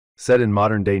Set in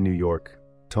modern-day New York,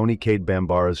 Toni Cade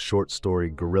Bambara's short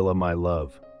story Gorilla My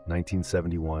Love,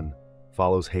 1971,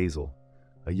 follows Hazel,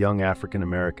 a young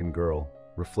African-American girl,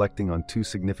 reflecting on two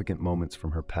significant moments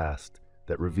from her past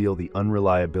that reveal the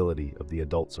unreliability of the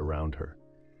adults around her.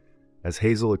 As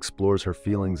Hazel explores her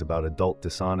feelings about adult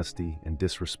dishonesty and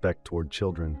disrespect toward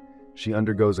children, she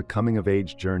undergoes a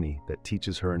coming-of-age journey that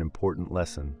teaches her an important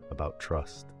lesson about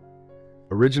trust.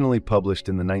 Originally published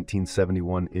in the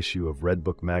 1971 issue of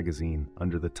Redbook magazine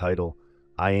under the title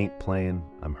I Ain't Playin',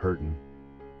 I'm Hurtin',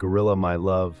 Gorilla My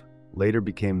Love later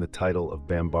became the title of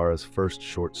Bambara's first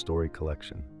short story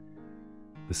collection.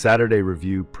 The Saturday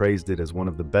Review praised it as one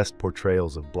of the best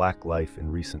portrayals of Black life in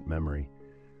recent memory,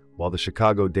 while the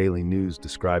Chicago Daily News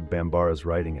described Bambara's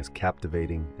writing as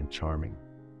captivating and charming.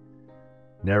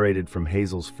 Narrated from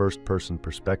Hazel's first-person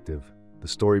perspective, the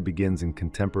story begins in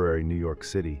contemporary New York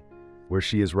City, where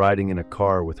she is riding in a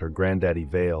car with her granddaddy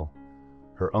Vale,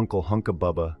 her uncle Hunca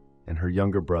Bubba, and her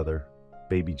younger brother,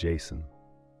 baby Jason.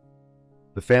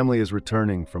 The family is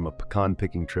returning from a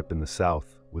pecan-picking trip in the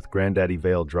South, with granddaddy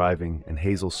Vale driving and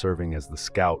Hazel serving as the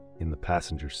scout in the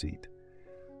passenger seat.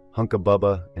 Hunca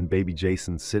Bubba and baby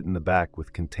Jason sit in the back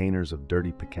with containers of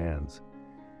dirty pecans.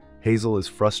 Hazel is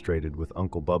frustrated with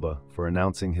Uncle Bubba for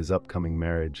announcing his upcoming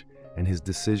marriage and his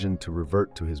decision to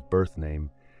revert to his birth name,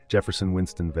 Jefferson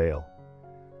Winston Vale.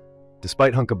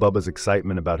 Despite Hunca Bubba's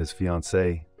excitement about his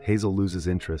fiancée, Hazel loses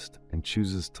interest and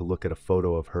chooses to look at a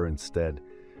photo of her instead,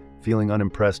 feeling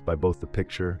unimpressed by both the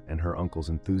picture and her uncle's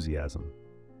enthusiasm.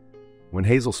 When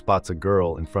Hazel spots a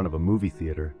girl in front of a movie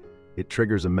theater, it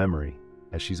triggers a memory,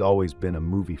 as she's always been a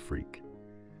movie freak.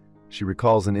 She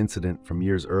recalls an incident from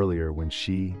years earlier when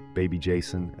she, baby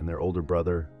Jason, and their older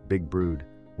brother, Big Brood,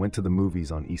 went to the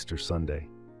movies on Easter Sunday.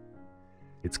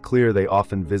 It's clear they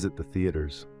often visit the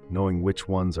theaters, knowing which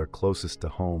ones are closest to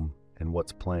home and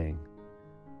what's playing.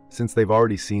 Since they've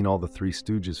already seen all the Three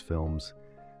Stooges films,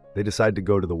 they decide to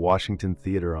go to the Washington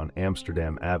Theater on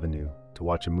Amsterdam Avenue to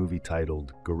watch a movie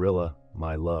titled Gorilla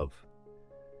My Love.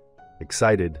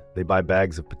 Excited, they buy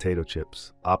bags of potato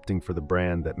chips, opting for the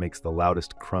brand that makes the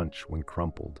loudest crunch when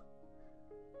crumpled.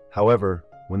 However,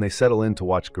 when they settle in to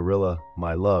watch Gorilla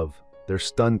My Love, they're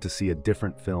stunned to see a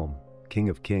different film, King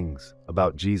of Kings,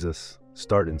 about Jesus,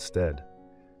 start instead.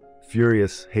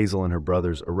 Furious, Hazel and her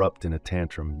brothers erupt in a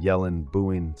tantrum, yelling,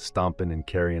 booing, stomping, and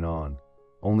carrying on,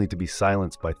 only to be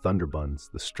silenced by Thunderbuns,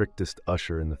 the strictest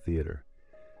usher in the theater.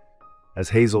 As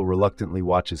Hazel reluctantly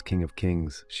watches King of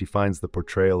Kings, she finds the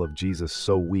portrayal of Jesus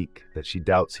so weak that she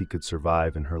doubts he could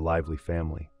survive in her lively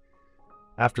family.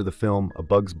 After the film, a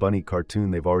Bugs Bunny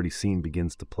cartoon they've already seen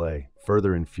begins to play,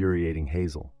 further infuriating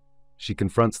Hazel. She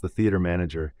confronts the theater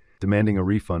manager, demanding a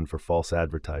refund for false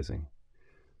advertising.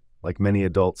 Like many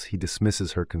adults, he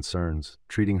dismisses her concerns,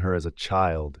 treating her as a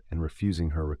child and refusing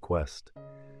her request.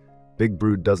 Big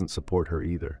Brood doesn't support her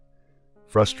either.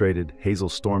 Frustrated, Hazel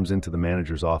storms into the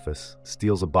manager's office,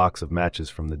 steals a box of matches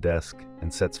from the desk,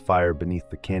 and sets fire beneath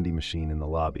the candy machine in the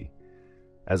lobby.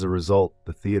 As a result,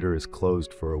 the theater is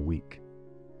closed for a week.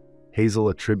 Hazel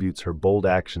attributes her bold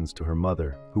actions to her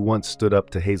mother, who once stood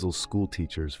up to Hazel's school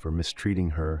teachers for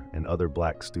mistreating her and other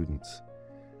black students.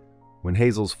 When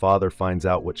Hazel's father finds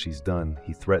out what she's done,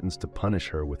 he threatens to punish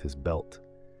her with his belt.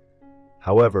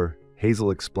 However,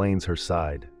 Hazel explains her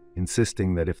side,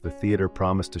 insisting that if the theater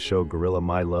promised to show Gorilla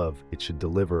My Love, it should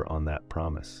deliver on that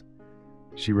promise.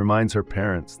 She reminds her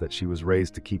parents that she was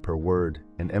raised to keep her word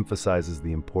and emphasizes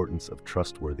the importance of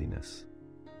trustworthiness.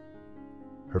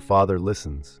 Her father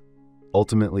listens,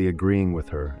 ultimately agreeing with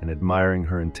her and admiring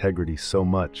her integrity so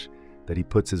much that he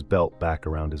puts his belt back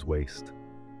around his waist.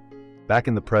 Back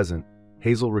in the present,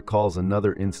 Hazel recalls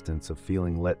another instance of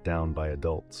feeling let down by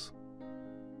adults.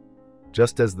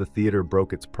 Just as the theater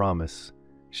broke its promise,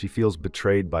 she feels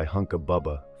betrayed by Hunca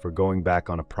Bubba for going back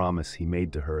on a promise he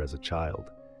made to her as a child.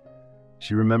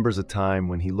 She remembers a time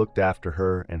when he looked after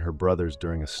her and her brothers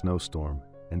during a snowstorm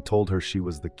and told her she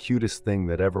was the cutest thing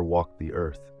that ever walked the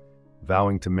earth,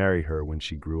 vowing to marry her when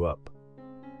she grew up.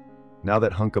 Now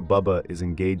that Hunca Bubba is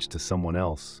engaged to someone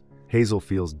else, Hazel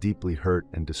feels deeply hurt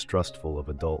and distrustful of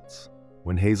adults.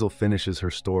 When Hazel finishes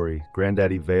her story,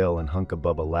 Granddaddy Vale and Hunca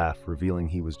Bubba laugh, revealing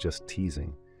he was just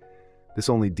teasing. This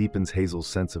only deepens Hazel's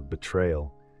sense of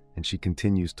betrayal, and she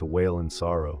continues to wail in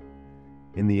sorrow.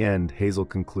 In the end, Hazel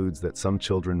concludes that some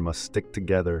children must stick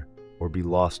together or be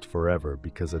lost forever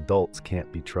because adults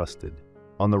can't be trusted.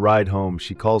 On the ride home,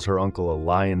 she calls her uncle a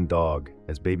lion dog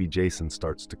as baby Jason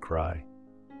starts to cry.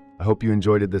 I hope you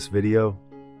enjoyed this video.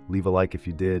 Leave a like if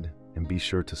you did, and be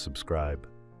sure to subscribe.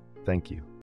 Thank you.